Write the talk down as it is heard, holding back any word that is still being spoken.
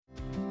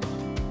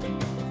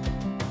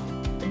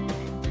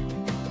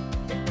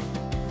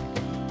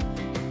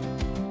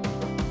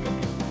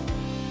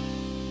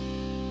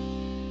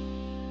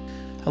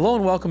Hello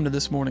and welcome to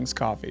This Morning's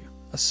Coffee,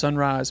 a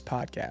Sunrise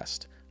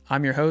podcast.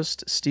 I'm your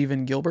host,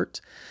 Stephen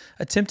Gilbert,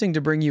 attempting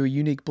to bring you a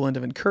unique blend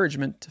of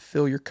encouragement to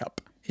fill your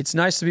cup. It's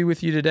nice to be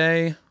with you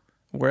today,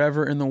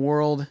 wherever in the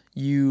world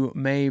you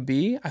may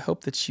be. I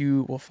hope that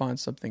you will find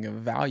something of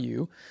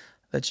value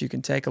that you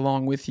can take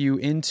along with you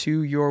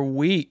into your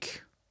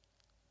week.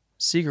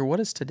 Seeger,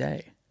 what is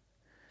today?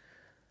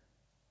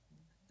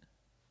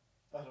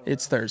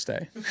 It's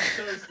Thursday.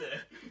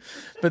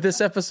 But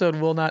this episode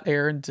will not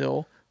air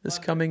until this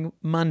coming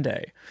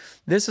Monday.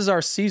 This is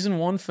our season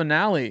 1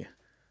 finale.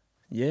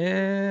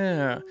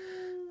 Yeah.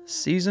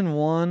 Season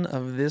 1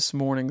 of This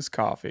Morning's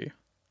Coffee.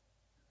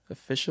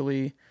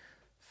 Officially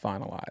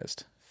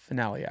finalized.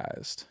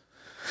 Finaleized.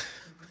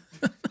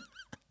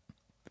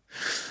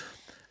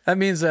 That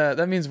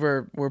means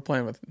we're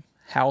playing with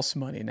house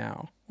money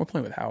now. We're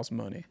playing with house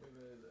money.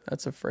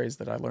 That's a phrase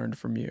that I learned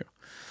from you.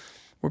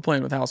 We're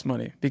playing with house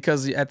money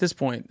because at this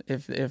point,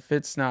 if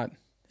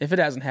it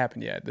hasn't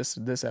happened yet, this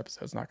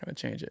episode's not going to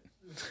change it.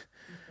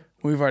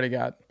 We've already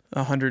got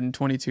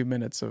 122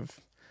 minutes of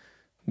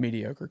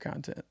mediocre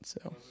content,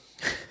 so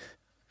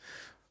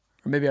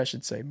or maybe I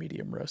should say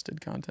medium roasted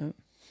content.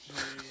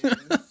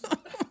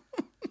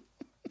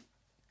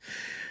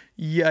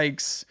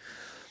 Yikes.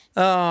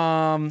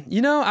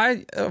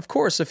 I of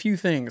course a few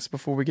things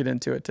before we get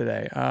into it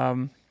today.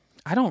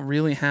 I don't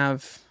really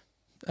have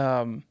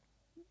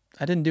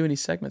I didn't do any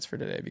segments for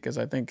today because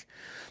I think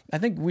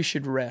we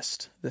should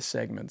rest the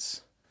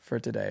segments for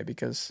today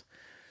because,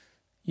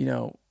 we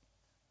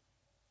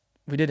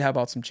did How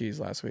About Some Cheese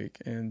last week,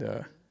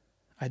 and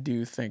I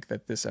do think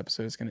that this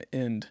episode is going to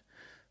end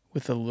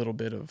with a little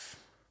bit of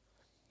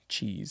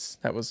cheese.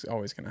 That was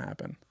always going to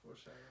happen.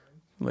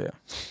 Yeah.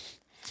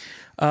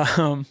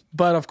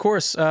 But of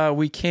course,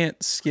 we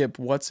can't skip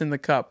What's in the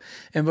Cup.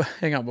 And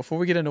hang on, before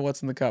we get into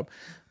What's in the Cup,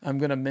 I'm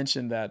going to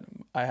mention that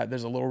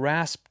there's a little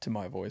rasp to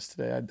my voice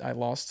today. I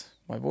lost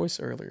my voice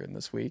earlier in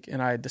this week,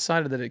 and I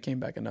decided that it came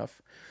back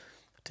enough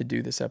to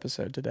do this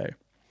episode today.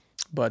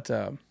 But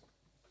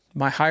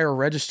my higher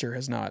register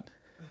has not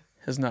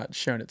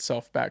shown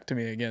itself back to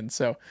me again.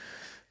 So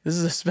this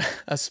is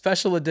a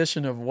special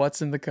edition of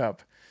What's in the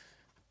Cup.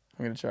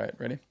 I'm going to try it.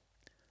 Ready?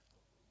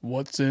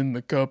 What's in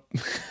the cup?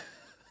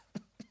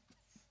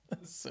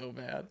 That's so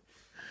bad.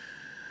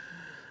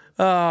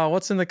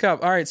 What's in the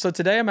cup? All right, so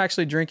today I'm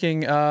actually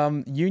drinking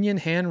Union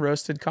hand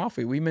roasted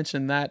coffee. We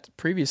mentioned that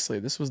previously.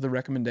 This was the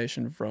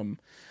recommendation from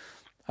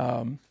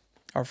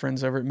our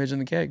friends over at Midge and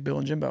the Keg, Bill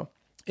and Jimbo.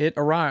 It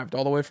arrived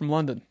all the way from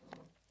London,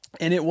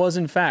 and it was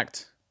in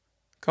fact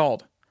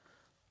called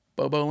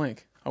Bobo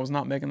Link. I was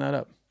not making that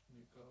up.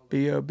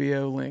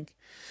 B-O-B-O Link.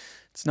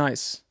 It's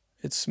nice.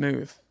 It's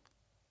smooth.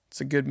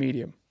 It's a good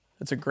medium.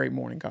 It's a great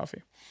morning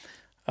coffee.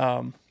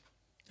 And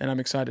I'm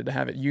excited to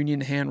have it.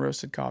 Union hand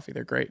roasted coffee.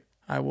 They're great.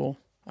 I will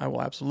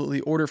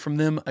absolutely order from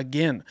them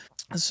again.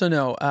 So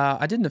no,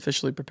 I didn't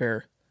officially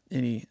prepare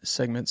any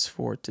segments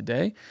for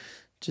today,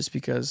 just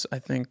because I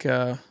think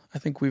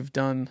we've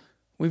done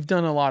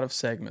a lot of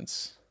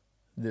segments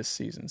this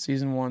season.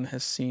 Season 1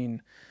 has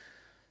seen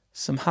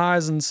some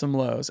highs and some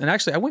lows. And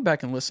actually, I went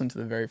back and listened to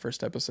the very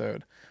first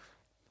episode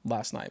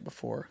last night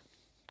before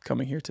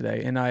coming here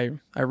today, and I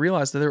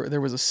realized that there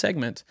was a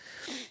segment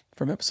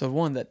from episode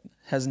 1 that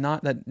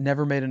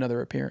never made another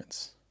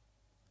appearance.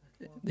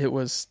 It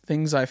was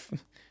things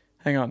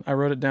hang on, I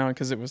wrote it down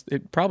because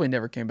it probably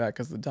never came back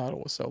because the title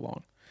was so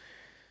long.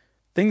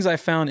 Things I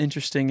found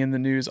interesting in the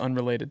news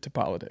unrelated to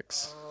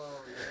politics.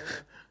 Oh, yeah.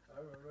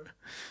 I remember.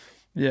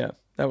 Yeah,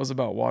 that was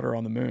about water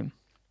on the moon.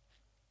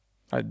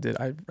 I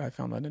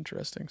found that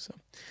interesting, so.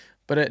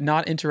 But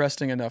not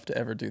interesting enough to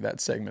ever do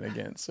that segment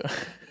again, so.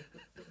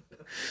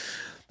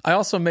 I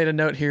also made a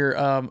note here.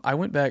 I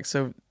went back,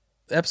 so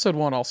episode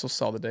 1 also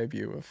saw the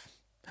debut of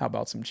How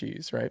About Some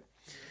Cheese, right?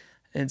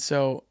 And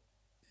so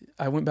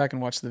I went back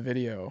and watched the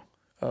video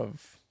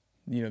of,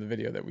 the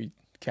video that we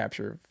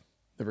capture of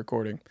the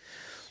recording.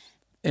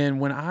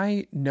 And when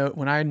I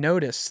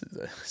noticed,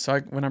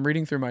 when I'm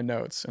reading through my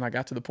notes and I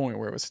got to the point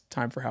where it was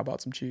time for How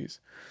About Some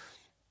Cheese,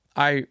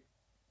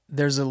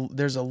 there's a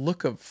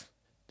look of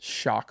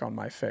shock on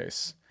my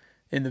face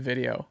in the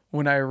video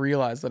when I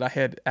realized that I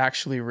had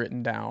actually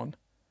written down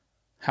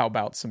How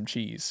About Some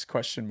Cheese? ?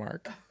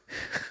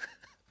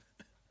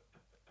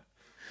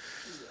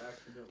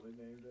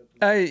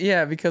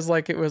 Yeah, because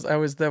I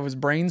was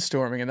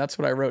brainstorming, and that's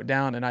what I wrote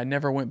down, and I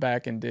never went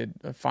back and did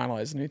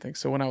finalize anything.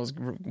 So when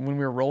we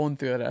were rolling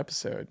through that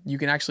episode, you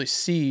can actually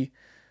see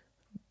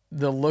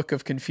the look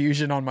of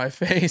confusion on my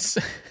face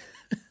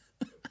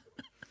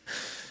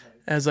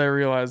as I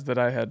realized that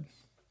I had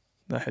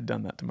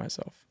done that to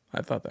myself.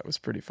 I thought that was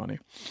pretty funny.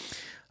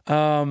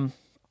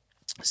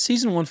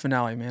 Season 1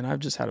 finale, man, I've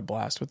just had a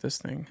blast with this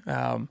thing.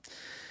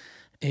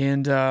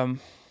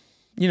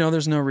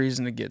 There's no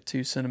reason to get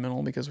too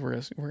sentimental because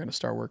we're going to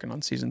start working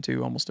on season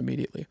 2 almost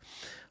immediately.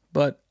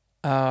 But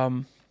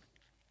I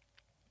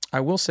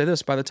will say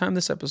this: by the time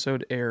this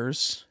episode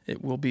airs,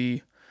 it will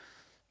be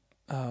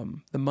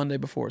the Monday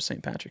before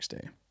St. Patrick's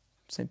Day.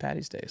 St.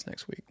 Patty's Day is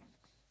next week.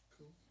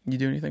 Cool. You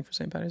do anything for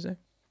St. Patty's Day?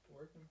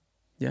 Working.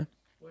 Yeah.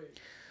 Wait. Wait.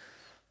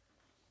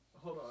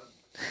 Hold on.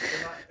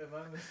 Am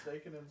I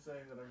mistaken in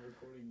saying that I'm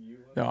recording you?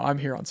 No, I'm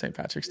here on St.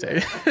 Patrick's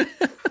Day. I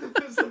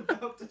was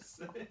about to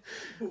say,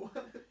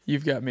 what?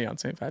 You've got me on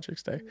St.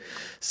 Patrick's Day.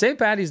 St.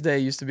 Patty's Day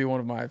used to be one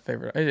of my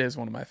favorite. It is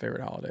one of my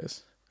favorite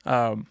holidays.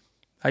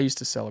 I used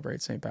to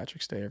celebrate St.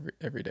 Patrick's Day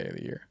every day of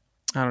the year.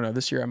 I don't know.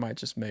 This year I might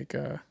just make.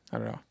 I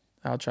don't know.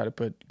 I'll try to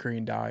put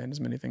green dye in as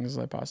many things as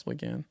I possibly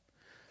can.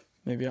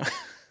 Maybe I'll.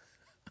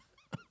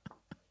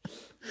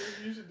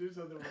 You should do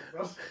something with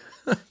Brussels.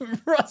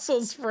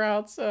 Brussels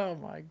sprouts. Oh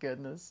my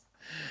goodness.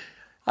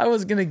 I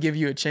was gonna give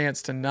you a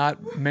chance to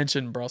not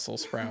mention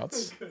Brussels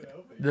sprouts.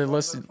 The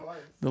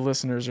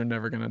listeners are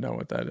never gonna know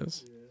what that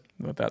is,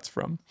 what that's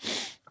from.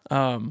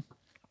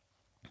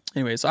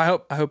 Anyways, I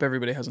hope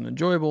everybody has an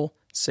enjoyable,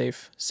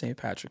 safe St.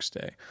 Patrick's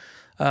Day.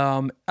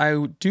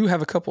 I do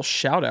have a couple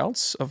shout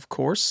outs, of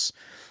course.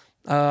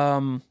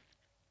 Our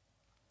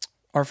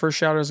first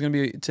shout out is gonna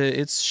be to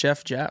It's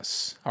Chef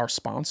Jess, our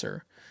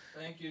sponsor.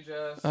 Thank you,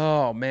 Jess.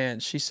 Oh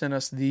man, she sent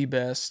us the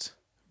best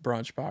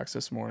brunch box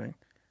this morning.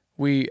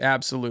 We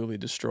absolutely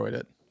destroyed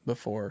it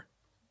before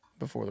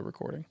the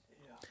recording.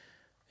 Yeah.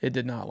 It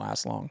did not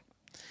last long.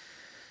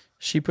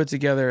 She put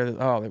together,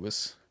 it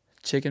was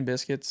chicken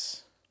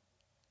biscuits,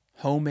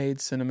 homemade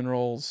cinnamon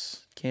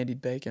rolls,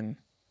 candied bacon,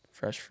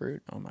 fresh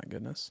fruit. Oh my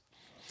goodness.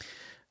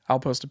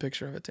 I'll post a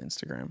picture of it to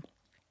Instagram.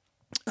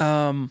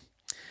 And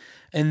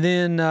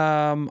then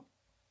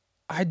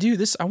I do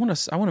this. I want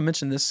to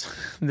mention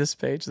this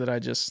page that I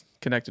just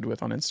connected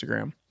with on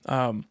Instagram.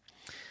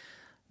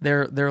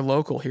 They're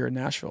local here in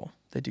Nashville.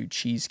 They do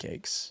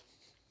cheesecakes,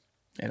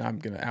 and I'm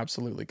gonna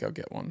absolutely go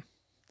get one.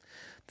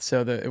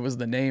 So it was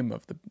the name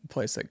of the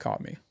place that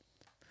caught me.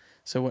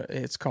 So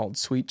it's called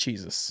Sweet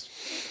Cheeses.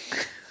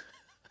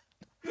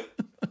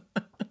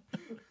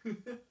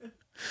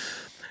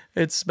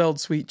 It's spelled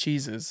Sweet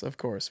Cheeses, of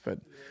course, but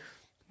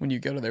when you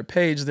go to their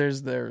page,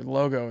 there's their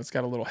logo. It's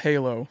got a little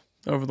halo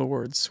over the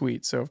word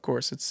sweet. So, of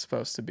course, it's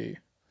supposed to be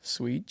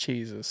Sweet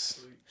Cheeses.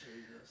 Sweet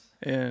Jesus.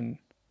 And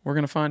we're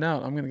going to find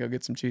out. I'm going to go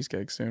get some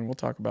cheesecake soon. We'll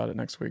talk about it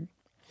next week.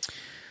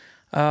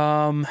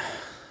 The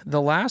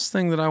last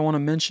thing that I want to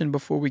mention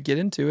before we get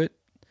into it,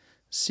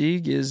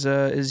 Sieg, is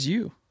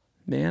you.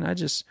 Man,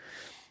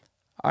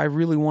 I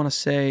really want to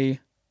say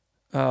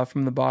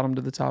from the bottom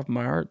to the top of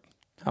my heart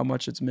how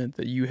much it's meant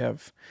that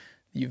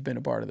you've been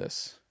a part of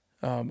this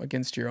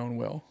against your own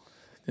will.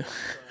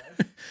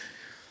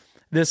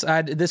 This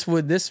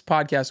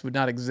podcast would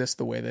not exist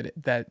the way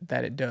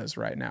that it does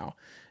right now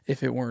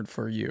if it weren't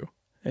for you.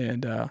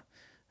 And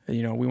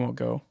we won't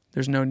go.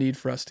 There's no need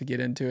for us to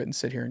get into it and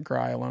sit here and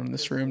cry alone in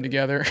this room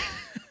together,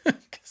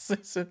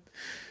 because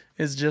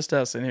it's just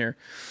us in here.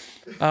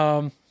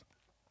 But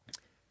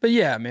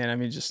yeah, man. I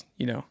mean, just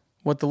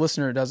what the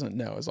listener doesn't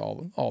know is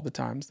all the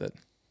times that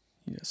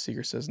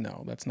Seeger says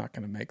no, that's not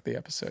going to make the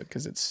episode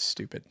because it's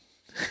stupid.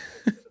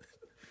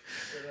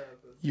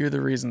 You're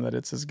the reason that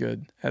it's as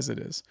good as it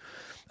is.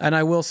 And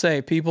I will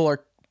say, people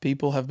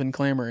have been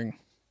clamoring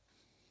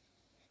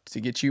to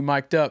get you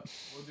mic'd up.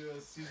 We'll do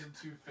a season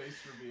 2 face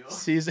reveal.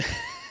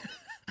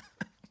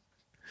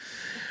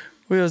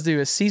 We'll do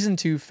a season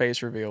 2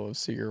 face reveal of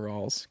Seeger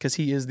Rawls, because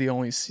he's the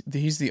only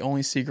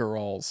Seeger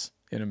Rawls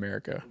in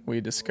America. We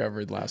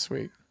discovered last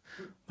week.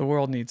 The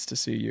world needs to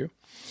see you.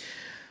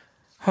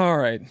 All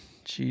right,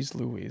 jeez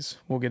Louise,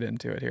 we'll get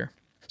into it here.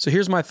 So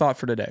here's my thought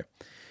for today.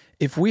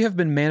 If we have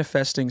been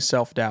manifesting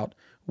self-doubt,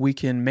 we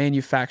can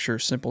manufacture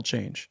simple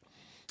change.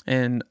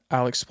 And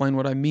I'll explain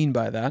what I mean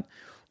by that.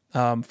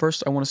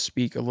 First, I want to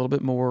speak a little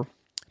bit more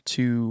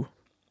to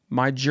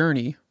my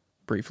journey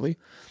briefly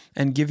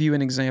and give you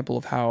an example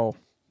of how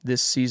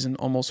this season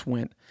almost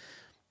went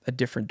a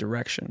different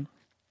direction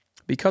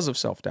because of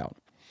self-doubt.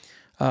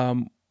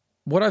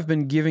 What I've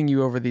been giving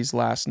you over these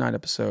last 9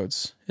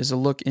 episodes is a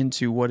look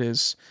into what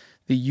is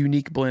the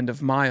unique blend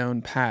of my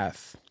own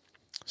path.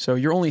 So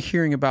you're only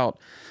hearing about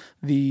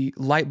the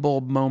light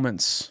bulb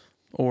moments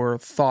or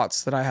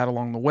thoughts that I had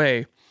along the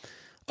way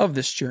of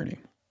this journey.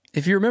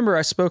 If you remember,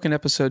 I spoke in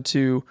episode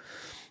 2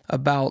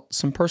 about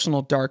some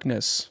personal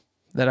darkness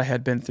that I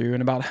had been through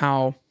and about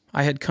how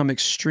I had come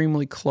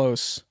extremely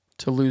close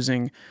to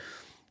losing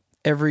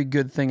every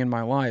good thing in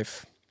my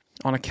life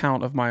on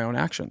account of my own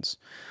actions.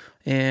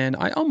 And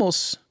I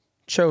almost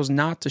chose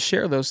not to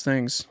share those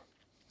things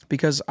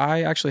because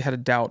I actually had a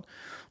doubt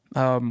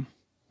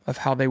of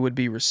how they would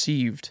be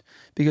received,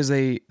 because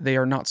they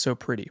are not so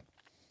pretty.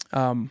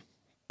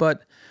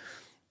 But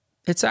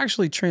it's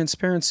actually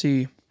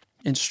transparency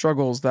in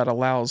struggles that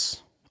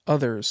allows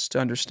others to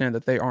understand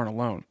that they aren't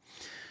alone.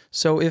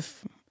 So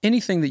if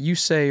anything that you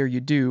say or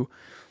you do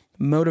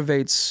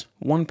motivates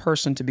one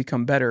person to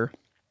become better,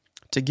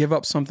 to give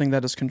up something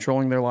that is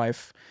controlling their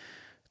life,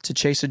 to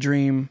chase a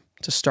dream,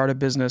 to start a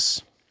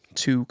business,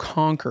 to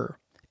conquer,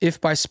 if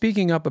by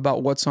speaking up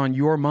about what's on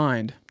your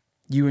mind,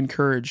 you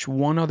encourage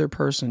one other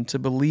person to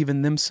believe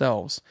in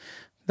themselves,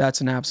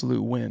 that's an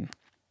absolute win.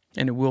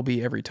 And it will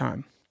be every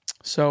time.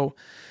 So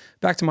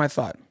back to my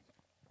thought.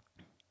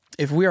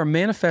 If we are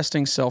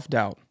manifesting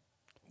self-doubt,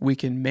 we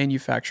can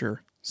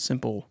manufacture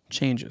simple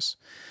changes.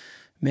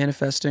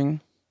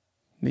 Manifesting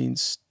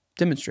means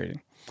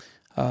demonstrating.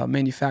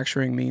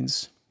 Manufacturing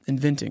means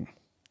inventing,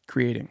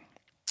 creating.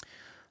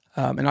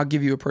 And I'll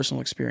give you a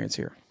personal experience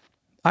here.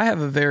 I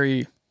have a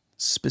very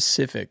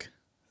specific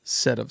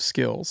set of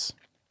skills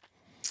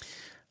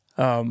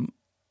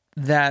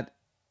that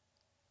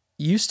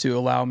used to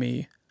allow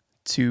me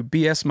to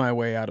BS my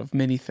way out of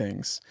many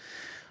things.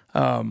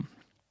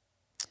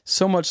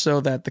 So much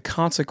so that the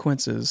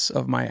consequences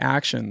of my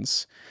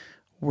actions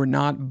were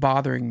not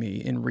bothering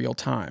me in real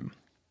time.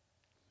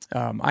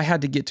 I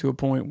had to get to a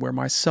point where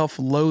my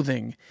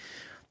self-loathing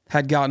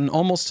had gotten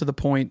almost to the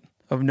point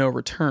of no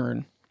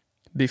return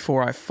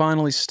before I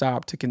finally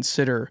stopped to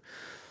consider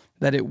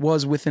that it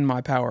was within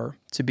my power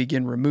to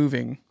begin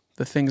removing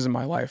the things in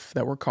my life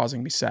that were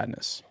causing me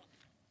sadness.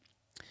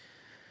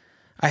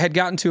 I had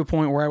gotten to a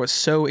point where I was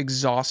so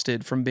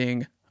exhausted from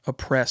being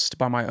oppressed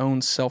by my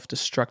own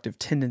self-destructive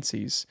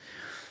tendencies.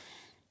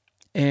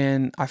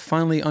 And I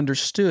finally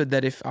understood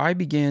that if I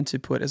began to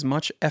put as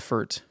much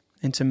effort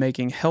into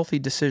making healthy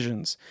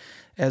decisions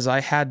as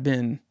I had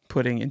been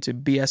putting into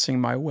BSing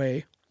my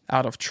way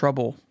out of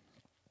trouble,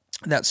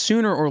 that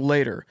sooner or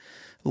later,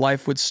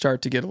 life would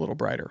start to get a little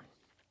brighter.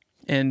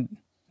 And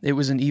it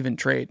was an even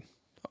trade,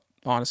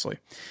 honestly.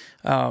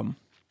 And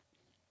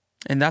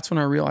that's when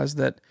I realized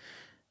that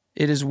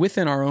it is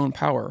within our own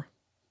power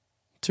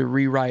to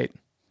rewrite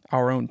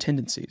our own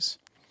tendencies.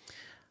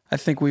 I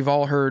think we've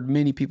all heard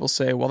many people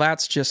say, well,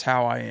 that's just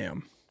how I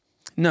am.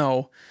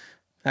 No,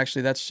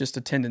 actually, that's just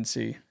a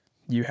tendency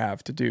you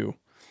have to do,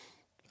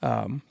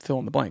 fill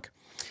in the blank.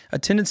 A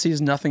tendency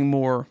is nothing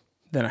more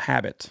than a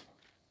habit,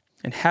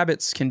 and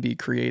habits can be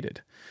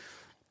created.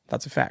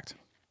 That's a fact.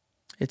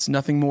 It's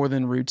nothing more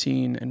than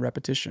routine and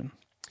repetition.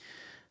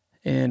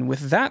 And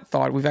with that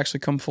thought, we've actually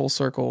come full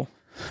circle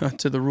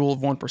to the rule of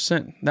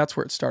 1%. That's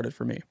where it started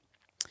for me.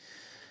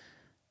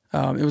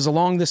 It was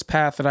along this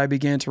path that I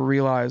began to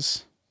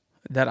realize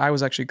that I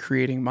was actually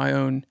creating my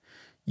own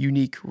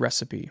unique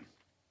recipe.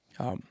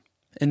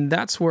 And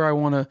that's where I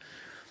want to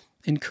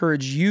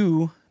encourage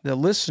you, the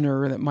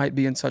listener that might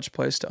be in such a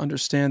place, to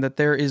understand that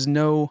there is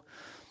no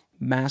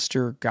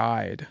master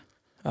guide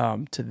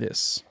to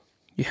this.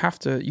 You have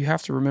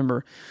to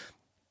remember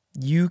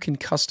you can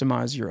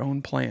customize your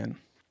own plan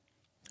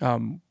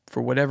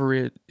for whatever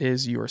it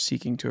is you are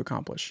seeking to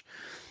accomplish.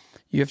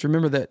 You have to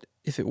remember that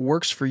if it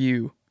works for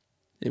you,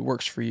 it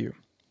works for you.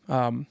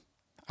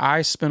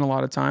 I spent a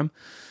lot of time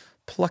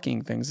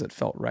plucking things that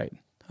felt right,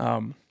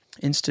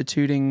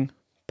 instituting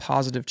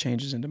positive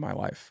changes into my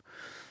life,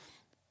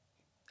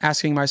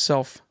 asking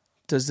myself,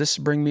 does this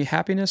bring me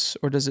happiness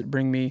or does it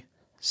bring me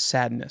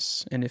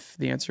sadness? And if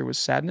the answer was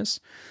sadness,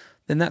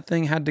 then that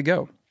thing had to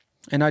go.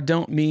 And I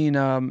don't mean,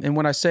 and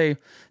when I say,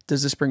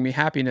 does this bring me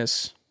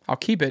happiness, I'll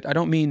keep it. I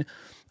don't mean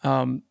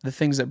the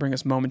things that bring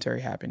us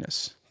momentary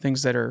happiness,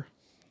 things that are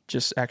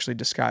just actually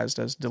disguised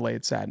as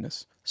delayed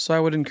sadness. So I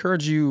would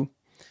encourage you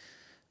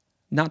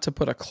not to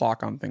put a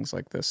clock on things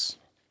like this.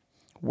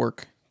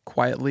 Work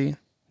quietly,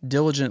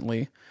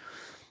 diligently,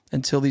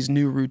 until these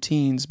new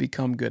routines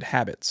become good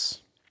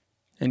habits,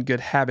 and good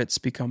habits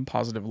become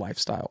positive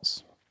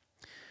lifestyles.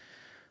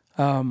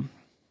 And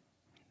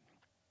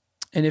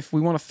if we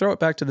want to throw it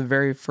back to the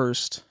very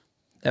first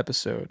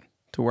episode,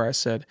 to where I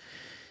said,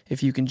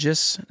 if you can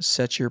just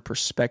set your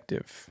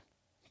perspective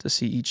to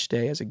see each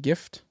day as a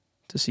gift,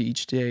 to see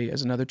each day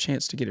as another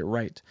chance to get it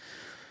right,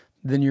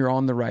 then you're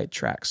on the right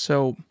track.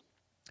 So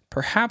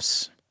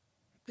perhaps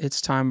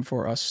it's time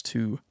for us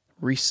to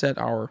reset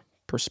our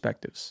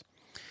perspectives,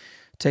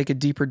 take a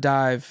deeper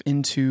dive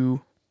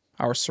into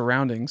our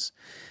surroundings,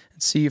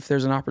 and see if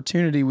there's an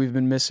opportunity we've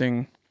been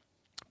missing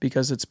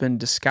because it's been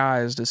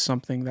disguised as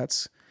something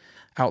that's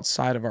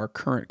outside of our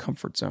current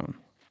comfort zone.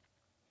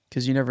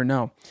 Because you never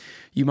know.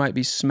 You might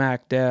be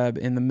smack dab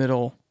in the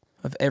middle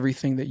of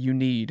everything that you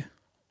need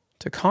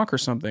to conquer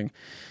something.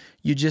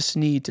 You just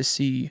need to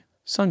see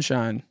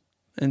sunshine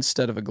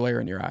instead of a glare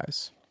in your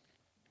eyes.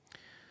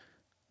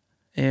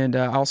 And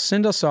I'll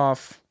send us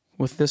off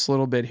with this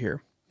little bit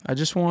here. I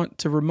just want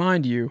to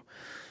remind you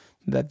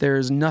that there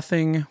is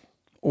nothing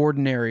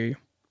ordinary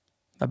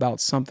about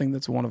something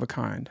that's one of a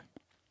kind.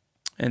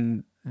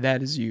 And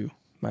that is you,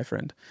 my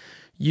friend.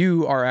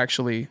 You are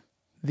actually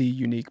the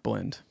unique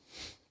blend.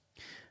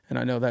 And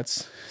I know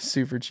that's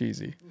super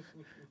cheesy.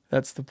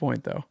 That's the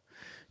point, though.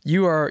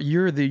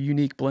 You're the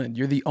unique blend.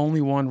 You're the only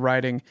one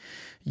writing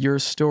your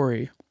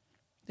story,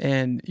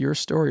 and your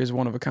story is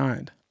one of a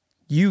kind.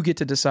 You get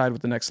to decide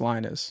what the next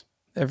line is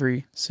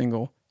every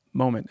single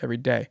moment, every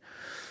day.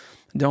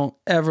 Don't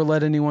ever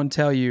let anyone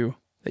tell you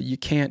that you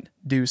can't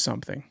do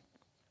something,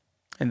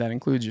 and that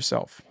includes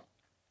yourself.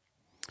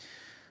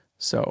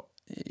 So,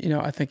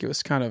 I think it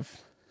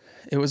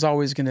was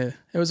always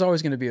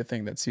gonna be a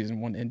thing that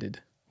season 1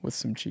 ended with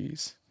some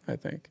cheese, I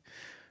think.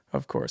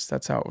 Of course,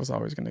 that's how it was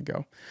always going to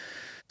go.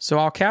 So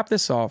I'll cap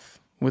this off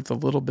with a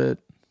little bit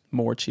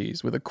more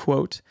cheese, with a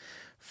quote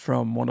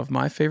from one of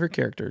my favorite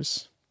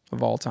characters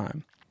of all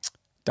time,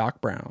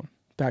 Doc Brown,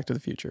 Back to the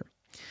Future.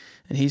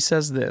 And he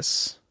says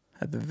this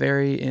at the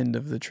very end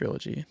of the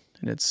trilogy,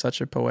 and it's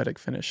such a poetic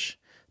finish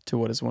to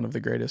what is one of the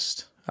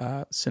greatest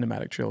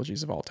cinematic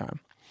trilogies of all time.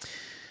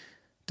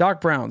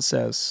 Doc Brown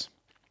says,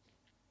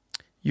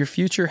 "Your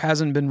future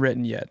hasn't been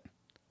written yet.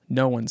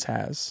 No one's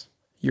has.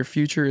 Your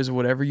future is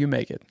whatever you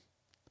make it.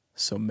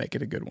 So make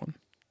it a good one."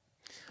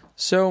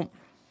 So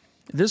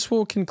this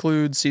will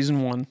conclude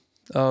season 1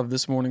 of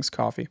This Morning's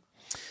Coffee.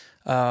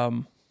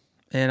 And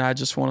I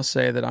just want to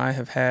say that I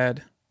have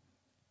had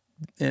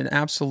an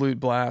absolute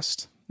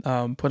blast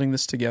putting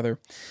this together.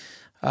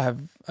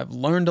 I've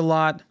learned a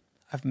lot.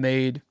 I've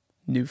made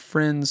new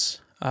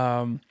friends.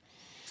 And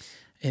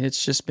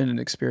it's just been an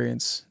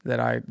experience that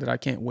I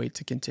can't wait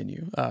to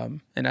continue.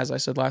 And as I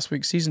said last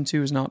week, season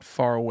 2 is not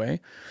far away.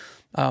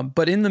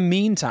 But in the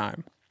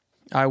meantime,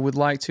 I would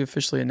like to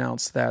officially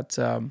announce that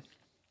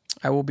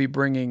I will be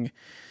bringing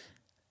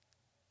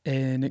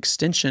an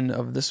extension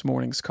of This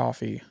Morning's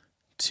Coffee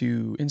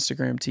to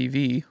Instagram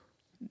TV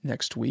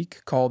next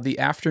week called The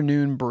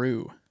Afternoon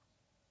Brew.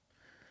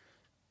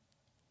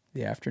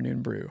 The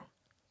Afternoon Brew.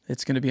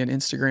 It's going to be an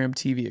Instagram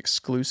TV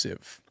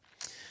exclusive.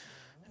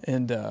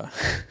 And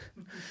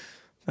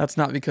that's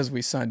not because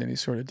we signed any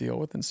sort of deal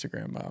with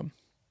Instagram.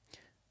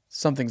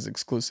 Something's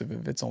exclusive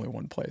if it's only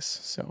one place.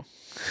 So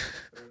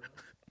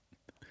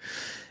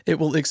it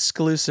will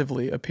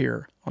exclusively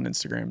appear on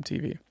Instagram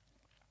TV.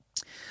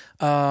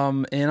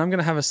 And I'm going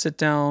to have a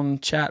sit-down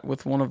chat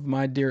with one of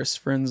my dearest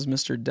friends,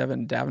 Mr.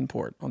 Devin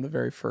Davenport, on the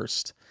very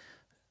first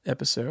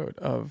episode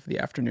of The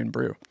Afternoon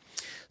Brew.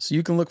 So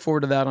you can look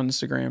forward to that on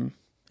Instagram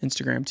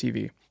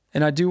TV.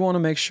 And I do want to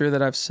make sure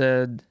that I've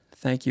said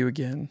thank you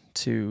again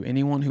to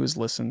anyone who has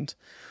listened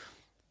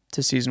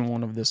to season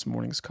 1 of This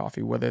Morning's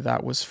Coffee, whether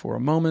that was for a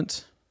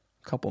moment,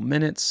 a couple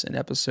minutes, an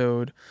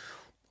episode,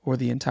 or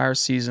the entire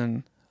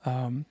season.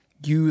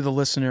 You, the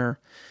listener,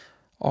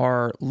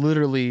 are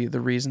literally the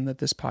reason that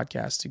this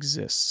podcast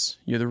exists.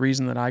 You're the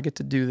reason that I get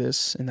to do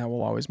this, and that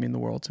will always mean the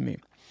world to me.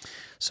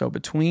 So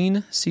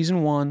between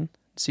season 1,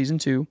 season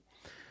 2,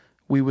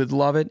 we would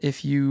love it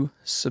if you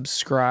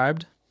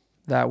subscribed.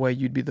 That way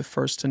you'd be the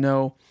first to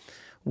know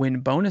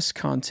when bonus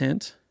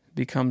content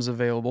becomes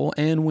available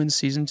and when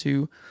season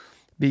 2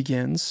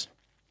 begins.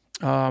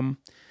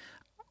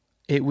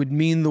 It would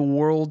mean the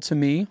world to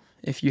me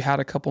if you had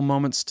a couple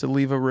moments to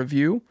leave a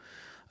review,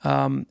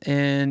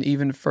 and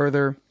even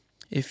further,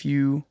 if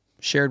you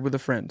shared with a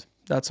friend.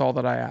 That's all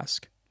that I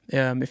ask.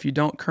 If you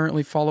don't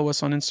currently follow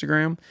us on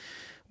Instagram,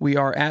 we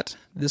are at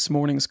This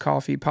Morning's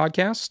Coffee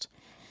Podcast.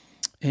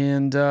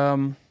 And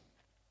man,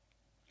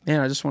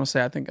 I just want to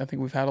say I think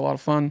we've had a lot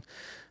of fun.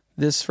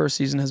 This first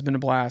season has been a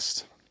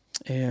blast,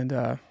 and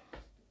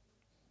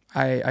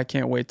I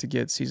can't wait to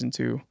get season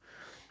 2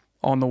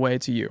 on the way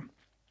to you.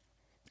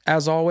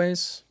 As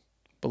always,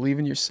 believe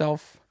in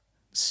yourself,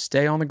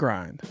 stay on the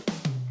grind.